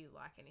you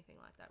like anything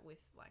like that with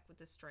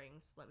the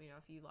strings, let me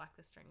know if you like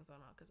the strings or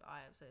not, because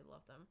I absolutely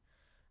love them.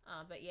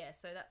 But yeah,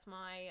 so that's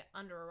my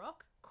Under a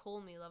Rock,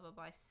 Call Me Lover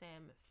by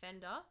Sam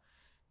Fender.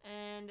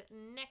 And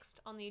next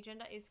on the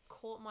agenda is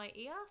Caught My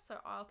Ear, so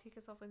I'll kick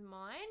us off with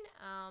mine.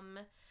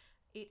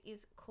 It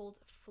is called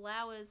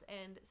Flowers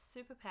and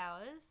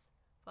Superpowers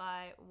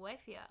by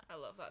Wayfair. I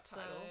love that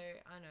title.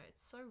 I know,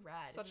 it's so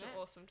rad. Such an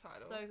awesome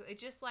title. So it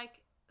just, like,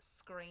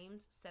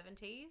 screams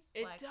 70s,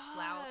 it like, does.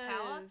 flower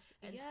power,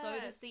 and so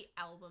does the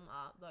album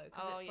art though,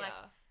 because it's like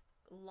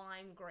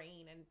lime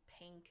green and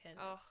pink, and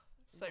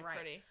it's so great.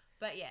 pretty.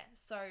 But yeah,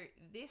 so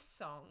this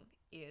song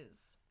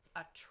is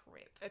a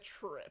trip,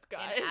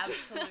 guys. An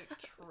absolute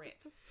trip.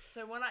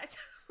 So when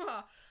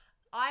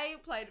I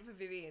played it for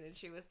Vivian, and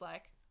she was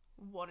like,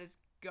 what is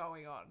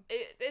going on?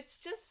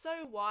 It's just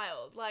so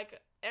wild. Like,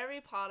 every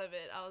part of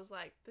it, I was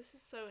like, this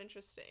is so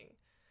interesting.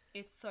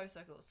 It's so, so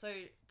cool. So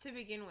to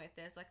begin with,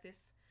 there's like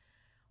this,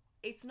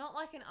 it's not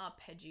like an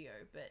arpeggio,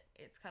 but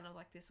it's kind of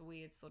like this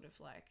weird sort of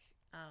like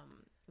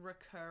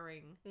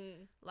recurring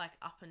like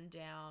up and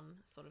down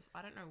sort of,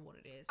 I don't know what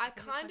it is. I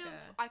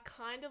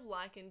kind of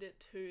likened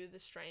it to the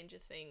Stranger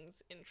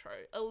Things intro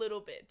a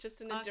little bit,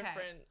 just in a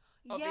different,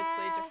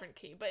 obviously different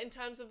key, but in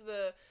terms of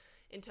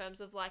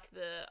like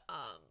the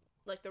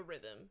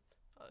rhythm.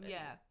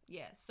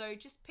 Yeah. So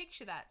just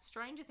picture that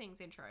Stranger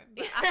Things intro.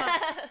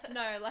 But,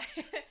 no, like,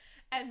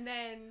 and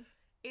then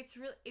it's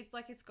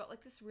got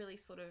like this really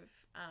sort of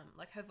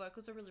like her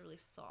vocals are really, really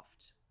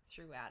soft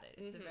throughout it.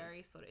 It's a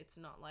very sort of, it's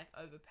not like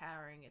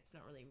overpowering. It's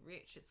not really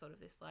rich. It's sort of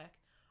this like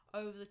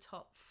over the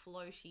top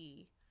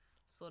floaty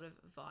sort of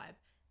vibe.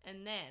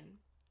 And then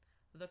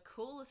the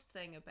coolest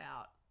thing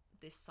about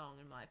this song,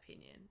 in my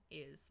opinion,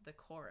 is the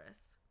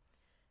chorus.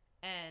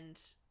 And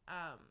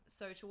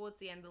so towards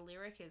the end, the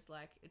lyric is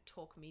like,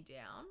 talk me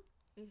down.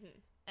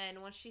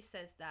 And once she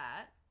says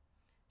that,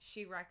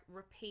 she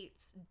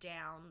repeats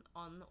down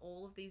on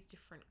all of these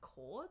different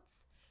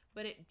chords,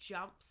 but it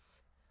jumps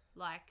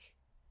like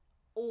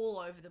all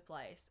over the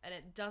place, and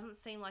it doesn't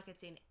seem like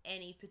it's in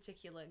any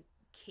particular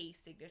key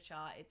signature.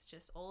 It's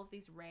just all of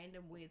these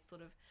random weird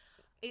sort of,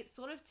 it's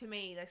sort of, to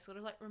me, they sort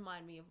of like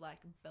remind me of like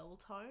bell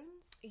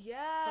tones.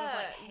 Yeah. Sort of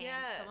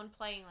like someone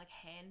playing like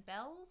hand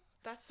bells.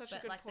 That's such a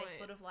good point. But like they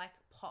sort of like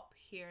pop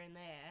here and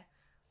there,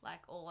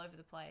 like all over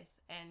the place.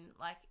 And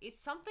like,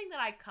 it's something that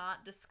I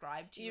can't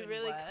describe to you in words.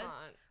 You really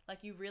can't. Like,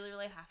 you really,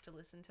 really have to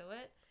listen to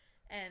it.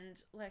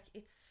 And like,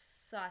 it's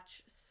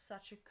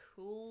such a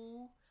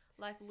cool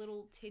like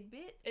little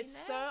tidbit. It's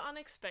so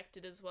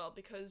unexpected as well,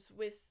 because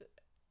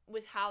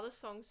with how the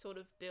song sort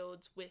of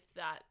builds with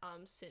that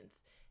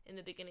synth in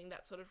the beginning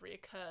that sort of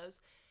reoccurs,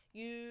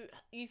 you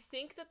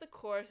think that the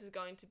chorus is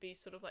going to be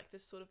sort of like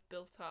this sort of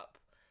built up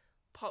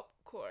pop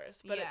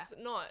chorus, but it's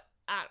not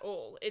at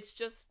all. It's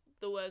just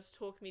the words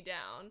 "talk me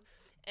down,"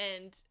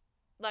 and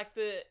like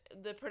the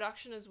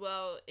production as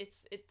well,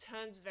 it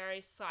turns very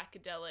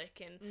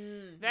psychedelic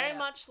and very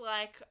much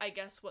like, I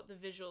guess, what the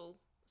visual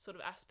sort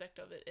of aspect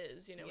of it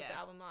is, with the Yeah.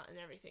 album art and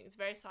everything. It's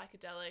very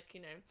psychedelic,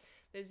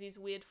 there's these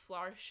weird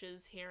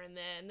flourishes here and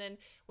there, and then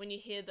when you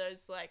hear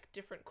those like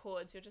different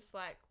chords, you're just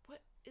like,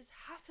 what is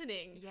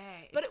happening?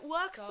 Yeah, But it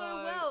works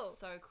so well.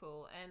 So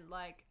cool. And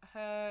like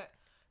her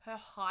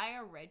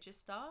higher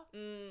register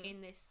in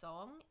this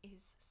song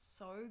is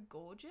so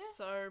gorgeous.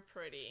 So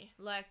pretty.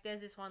 Like there's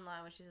this one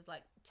line where she says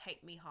like,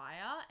 take me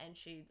higher, and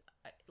she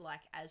like,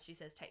 as she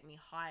says take me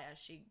higher,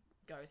 she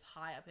goes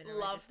high up in her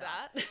Love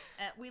register.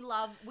 that. We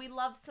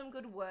love some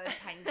good word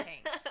painting.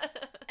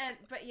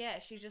 But yeah,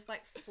 she just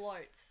like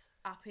floats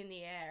up in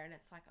the air, and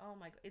it's like, oh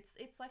my god,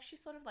 it's like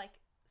she's sort of like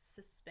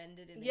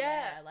suspended in the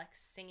air, like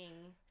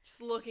singing,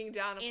 just looking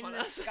down upon in the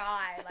us.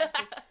 sky, like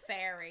this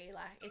fairy.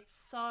 Like it's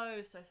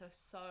so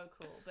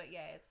cool. But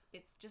yeah,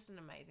 it's just an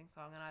amazing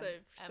song, and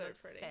I'm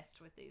obsessed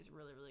pretty with these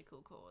really really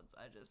cool chords.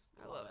 I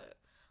love it.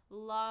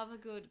 Love a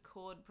good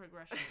chord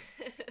progression.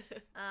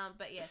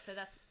 But yeah, so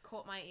that's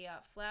Caught My Ear,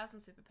 Flowers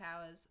and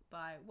Superpowers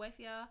by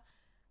Wayfair.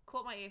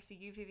 Caught My Ear for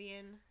you,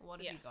 Vivian.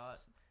 What have you got?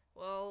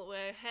 Well,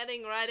 we're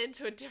heading right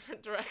into a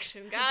different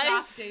direction, guys.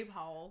 Dark deep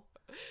hole.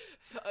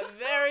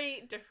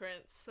 Very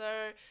different.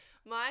 So,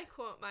 my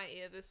Caught My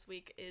Ear this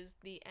week is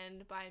The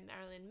End by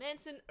Marilyn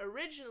Manson,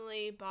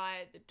 originally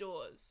by The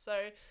Doors.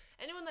 So,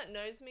 anyone that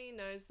knows me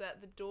knows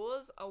that The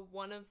Doors are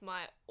one of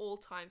my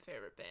all-time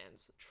favorite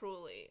bands,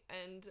 truly.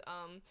 And,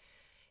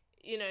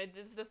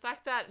 the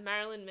fact that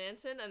Marilyn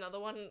Manson, another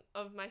one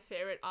of my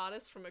favorite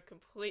artists from a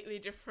completely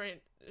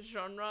different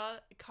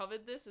genre,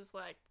 covered this is,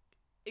 like,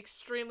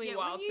 extremely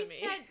wild to me. When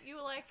you said, you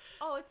were like,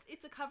 oh,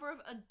 it's a cover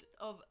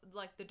of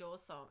like the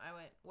Doors song. I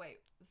went,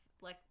 wait,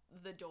 like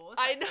the Doors?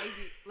 I know.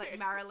 Like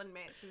Marilyn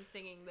Manson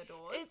singing the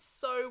Doors? It's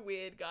so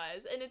weird,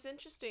 guys. And it's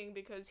interesting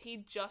because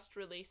he just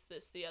released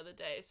this the other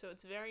day, so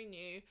it's very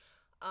new.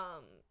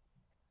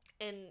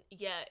 And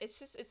yeah,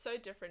 it's so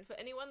different. For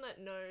anyone that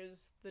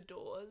knows the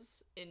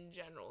Doors in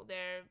general,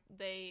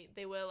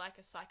 they were like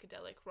a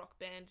psychedelic rock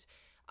band,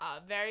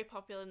 very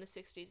popular in the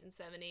 60s and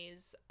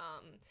 70s.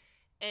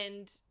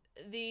 And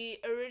the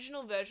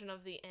original version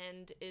of The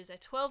End is a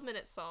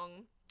 12-minute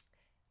song,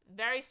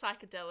 very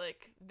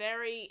psychedelic,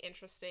 very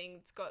interesting.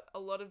 It's got a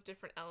lot of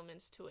different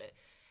elements to it.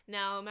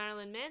 Now,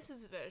 Marilyn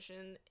Manson's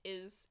version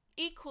is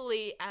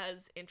equally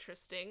as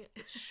interesting.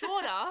 It's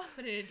shorter.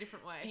 But in a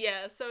different way.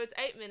 Yeah, so it's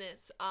 8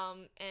 minutes,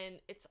 and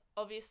it's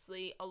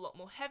obviously a lot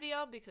more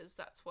heavier because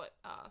that's what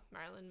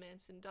Marilyn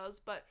Manson does.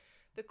 But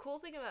the cool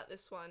thing about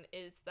this one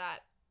is that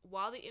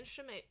while the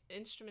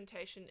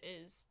instrumentation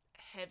is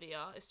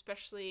heavier,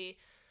 especially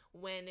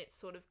when it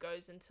sort of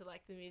goes into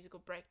like the musical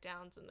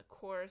breakdowns and the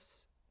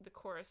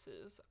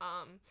choruses,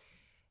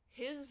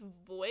 his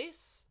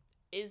voice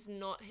is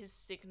not his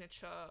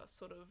signature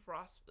sort of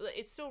raspy.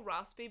 It's still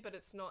raspy, but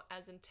it's not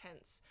as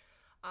intense.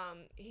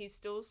 He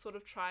still sort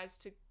of tries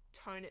to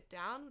tone it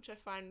down, which I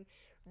find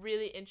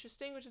really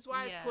interesting, which is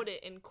why I put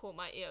it in Caught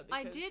My Ear.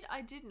 Because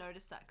I did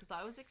notice that, because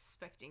I was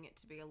expecting it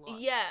to be a lot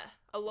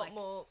like,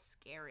 more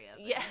scarier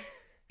than yeah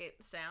it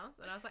sounds,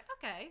 and I was like,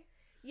 okay,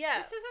 yeah,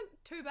 this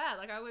isn't too bad.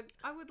 Like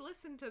I would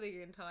listen to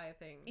the entire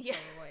thing,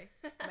 probably.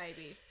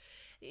 Maybe.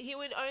 He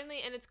would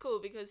only, and it's cool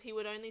because he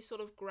would only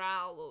sort of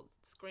growl or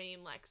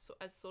scream like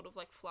as sort of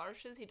like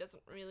flourishes. He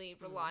doesn't really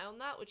rely on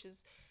that, which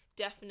is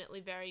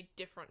definitely very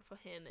different for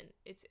him, and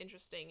it's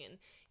interesting.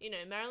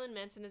 And Marilyn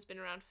Manson has been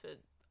around for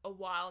a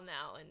while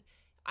now, and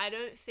I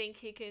don't think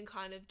he can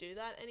kind of do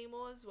that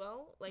anymore as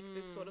well, like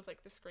this sort of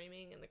like the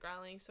screaming and the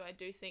growling. So I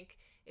do think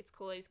it's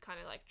cool he's kind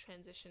of like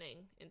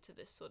transitioning into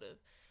this sort of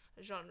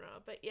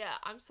genre. But yeah,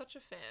 I'm such a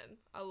fan.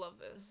 I love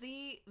this.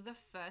 The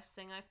first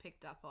thing I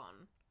picked up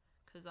on,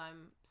 because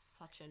I'm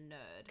such a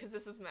nerd. Because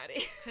this is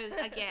Maddie. Because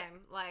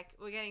again, like,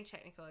 we're getting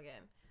technical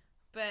again,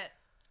 but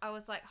I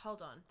was like,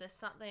 hold on, there's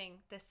something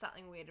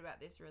weird about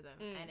this rhythm,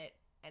 and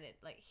it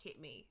like hit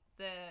me.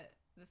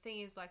 The thing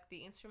is, like,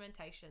 the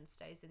instrumentation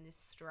stays in this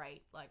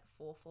straight like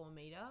 4/4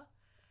 meter,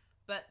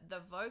 but the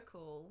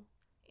vocal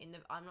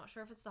I'm not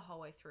sure if it's the whole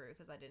way through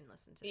because I didn't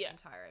listen to the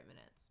entire 8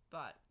 minutes,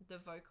 but the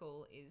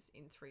vocal is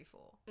in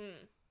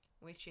 3/4,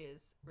 which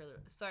is really,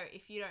 so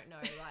if you don't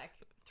know, like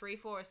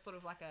 3/4 is sort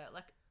of like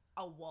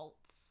a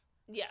waltz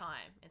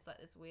time. It's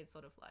like this weird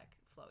sort of like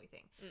flowy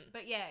thing.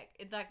 But yeah,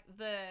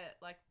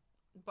 like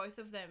both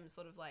of them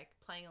sort of like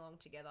playing along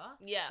together.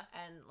 Yeah.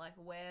 And like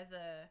where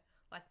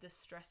the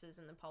stresses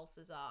and the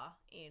pulses are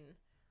in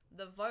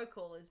the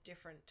vocal is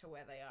different to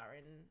where they are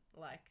in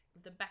like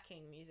the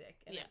backing music.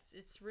 And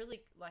it's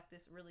really like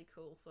this really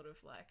cool sort of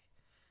like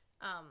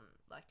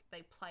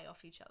they play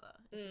off each other.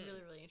 It's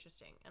really, really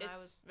interesting. And I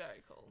was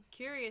very cool.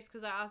 Curious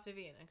because I asked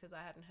Vivian, because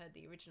I hadn't heard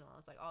the original. I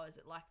was like, oh, is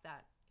it like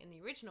that in the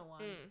original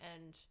one?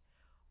 And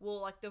well,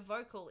 like the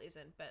vocal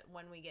isn't, but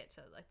when we get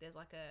to like there's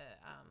like a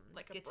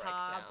like a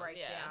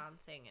breakdown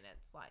thing, and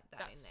it's like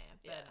that in there.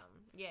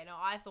 But no,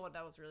 I thought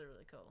that was really,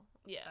 really cool.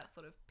 Yeah, that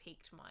sort of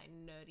piqued my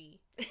nerdy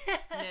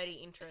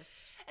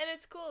interest. And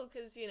it's cool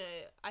because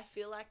I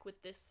feel like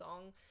with this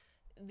song,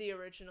 the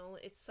original,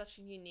 it's such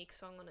a unique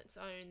song on its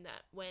own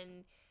that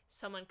when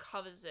someone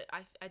covers it,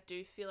 I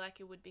do feel like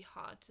it would be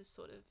hard to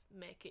sort of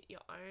make it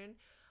your own.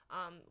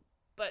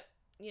 But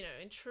you know,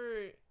 in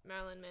true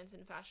Marilyn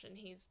Manson fashion,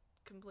 he's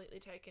completely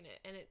taken it,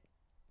 and it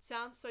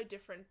sounds so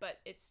different, but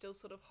it still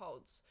sort of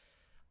holds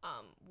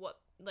what,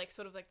 like,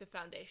 sort of like the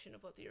foundation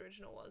of what the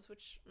original was,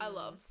 which I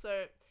love.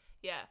 So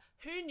yeah,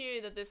 who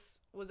knew that this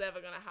was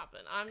ever gonna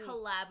happen?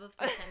 Collab of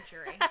the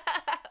century.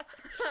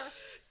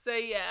 So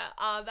yeah,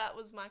 that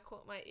was my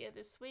Caught My Ear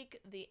this week,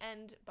 The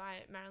End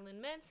by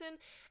Marilyn Manson,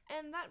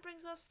 and that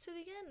brings us to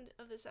the end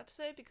of this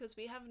episode because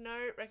we have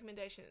no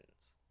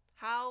recommendations.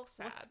 How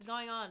sad. What's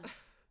going on?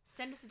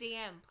 Send us a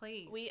DM,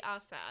 please. We are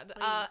sad.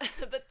 Please.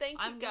 But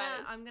thank you,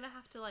 guys. I'm gonna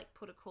have to, like,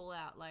 put a call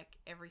out, like,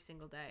 every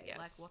single day. Yes.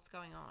 Like, what's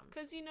going on?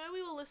 Because, you know,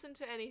 we will listen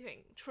to anything.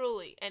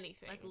 Truly,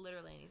 anything. Like,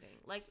 literally anything.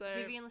 Like, So-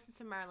 Vivian listens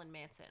to Marilyn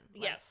Manson.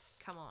 Like, Yes.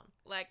 Come on.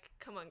 Like,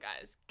 come on,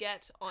 guys.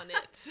 Get on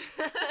it.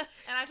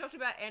 And I talked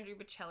about Andrew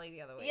Bocelli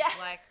the other week. Yeah.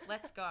 Like,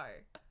 let's go.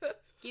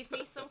 Give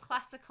me some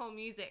classical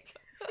music.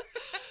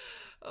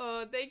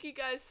 Oh, thank you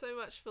guys so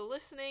much for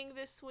listening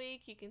this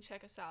week. You can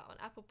check us out on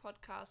Apple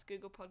Podcasts,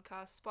 Google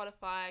Podcasts,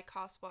 Spotify,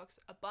 Castbox,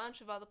 a bunch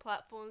of other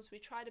platforms. We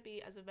try to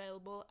be as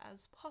available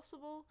as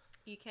possible.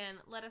 You can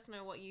let us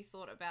know what you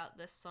thought about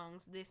the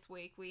songs this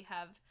week. We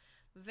have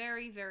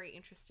very, very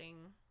interesting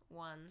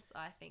ones,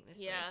 I think, this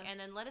week. And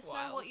then let us know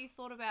what Wild. you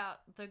thought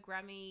about the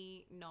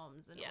Grammy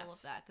noms and all of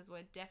Yes. that, because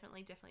we're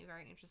definitely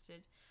very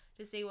interested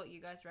to see what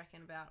you guys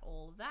reckon about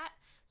all of that.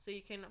 So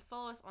you can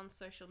follow us on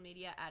social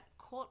media at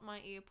Caught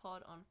My Ear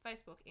Pod on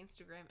Facebook,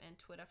 Instagram, and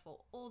Twitter for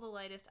all the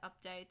latest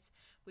updates.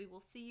 We will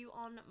see you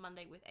on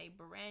Monday with a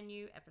brand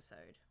new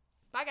episode.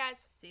 Bye,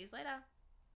 guys. See you later.